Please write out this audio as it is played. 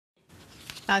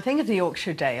Now, I think of the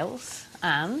Yorkshire Dales,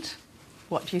 and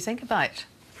what do you think about?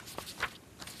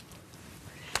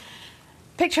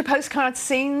 Picture postcard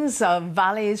scenes of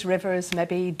valleys, rivers,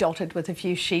 maybe dotted with a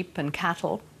few sheep and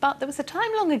cattle. But there was a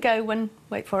time long ago when,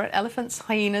 wait for it, elephants,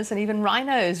 hyenas and even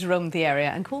rhinos roamed the area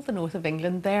and called the north of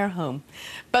England their home.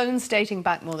 Bones dating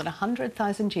back more than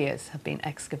 100,000 years have been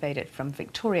excavated from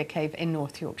Victoria Cave in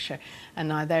North Yorkshire, and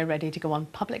now they're ready to go on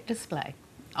public display.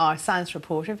 Our science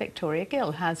reporter Victoria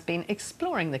Gill has been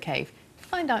exploring the cave to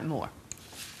find out more.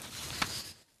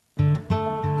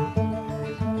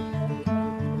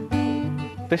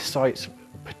 This site's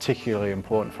particularly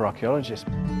important for archaeologists.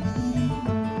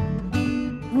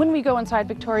 When we go inside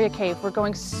Victoria Cave, we're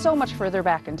going so much further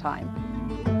back in time.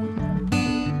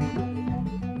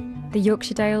 The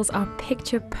Yorkshire Dales are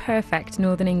picture-perfect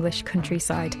Northern English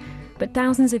countryside, but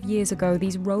thousands of years ago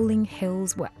these rolling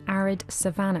hills were arid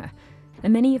savanna,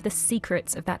 and many of the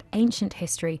secrets of that ancient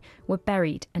history were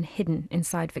buried and hidden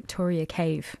inside Victoria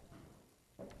Cave.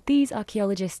 These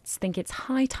archaeologists think it's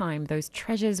high time those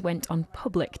treasures went on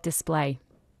public display.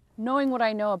 Knowing what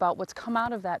I know about what's come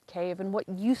out of that cave and what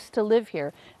used to live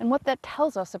here and what that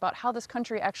tells us about how this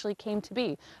country actually came to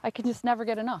be, I can just never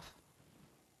get enough.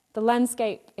 The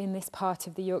landscape in this part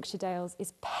of the Yorkshire Dales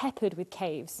is peppered with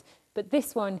caves, but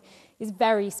this one is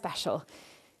very special.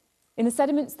 In the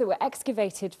sediments that were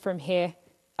excavated from here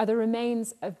are the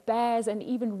remains of bears and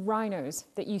even rhinos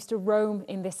that used to roam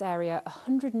in this area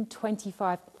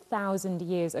 125,000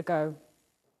 years ago.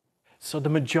 So the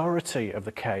majority of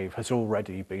the cave has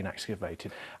already been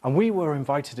excavated, and we were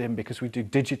invited in because we do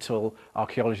digital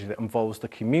archaeology that involves the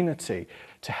community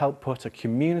to help put a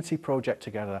community project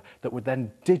together that would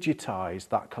then digitise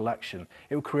that collection.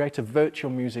 It would create a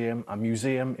virtual museum, a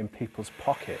museum in people's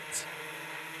pockets.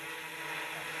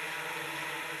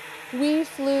 We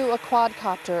flew a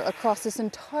quadcopter across this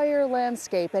entire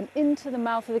landscape and into the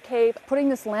mouth of the cave, putting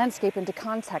this landscape into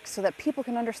context so that people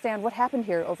can understand what happened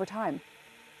here over time.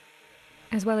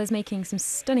 As well as making some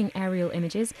stunning aerial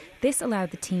images, this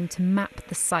allowed the team to map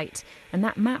the site, and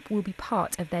that map will be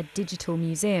part of their digital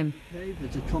museum.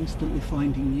 Cavers are constantly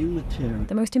finding new material.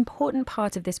 The most important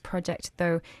part of this project,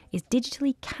 though, is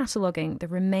digitally cataloguing the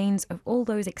remains of all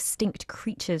those extinct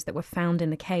creatures that were found in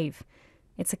the cave.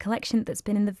 It's a collection that's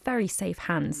been in the very safe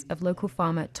hands of local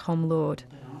farmer Tom Lord.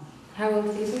 How old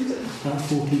are these ones? About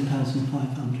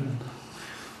 14,500.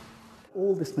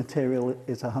 All this material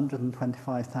is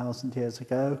 125,000 years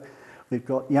ago. We've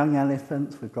got young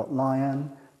elephants, we've got lion,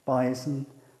 bison,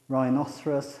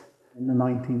 rhinoceros. In the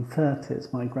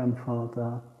 1930s, my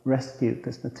grandfather rescued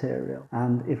this material,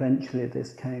 and eventually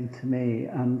this came to me,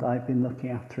 and I've been looking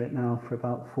after it now for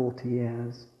about 40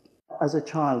 years. As a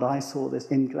child, I saw this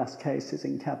in glass cases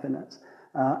in cabinets,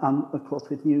 and of course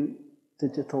with new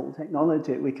digital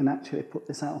technology, we can actually put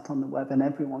this out on the web and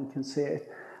everyone can see it,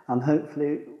 and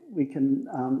hopefully we can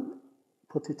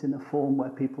put it in a form where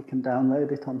people can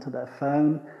download it onto their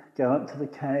phone, go up to the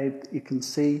cave, you can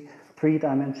see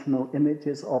three-dimensional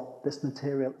images of this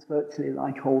material. It's virtually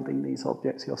like holding these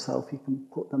objects yourself. You can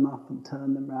put them up and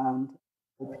turn them around,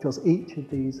 because each of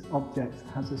these objects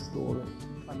has a story.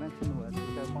 I mentioned the word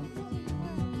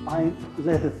I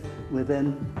live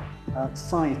within a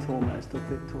site almost of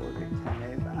Victoria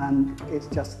Cave, and it's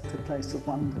just a place of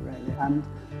wonder really, and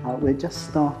we're just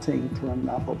starting to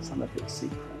unravel some of its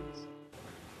secrets.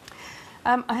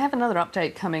 I have another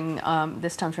update coming,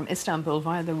 this time from Istanbul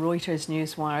via the Reuters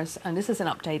news wires, and this is an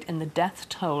update in the death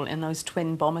toll in those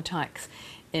twin bomb attacks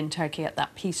in Turkey at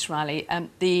that peace rally.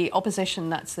 The opposition,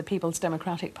 that's the People's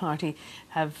Democratic Party,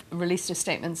 have released a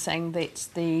statement saying that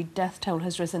the death toll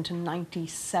has risen to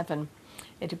 97.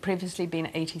 It had previously been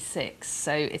 86,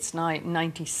 so it's now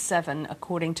 97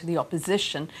 according to the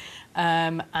opposition,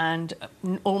 and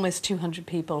almost 200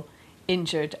 people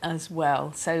injured as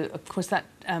well. So of course that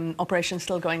operation is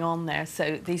still going on there,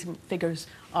 so these figures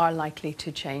are likely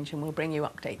to change, and we'll bring you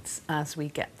updates as we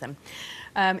get them.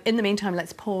 In the meantime,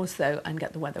 let's pause though and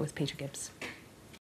get the weather with Peter Gibbs.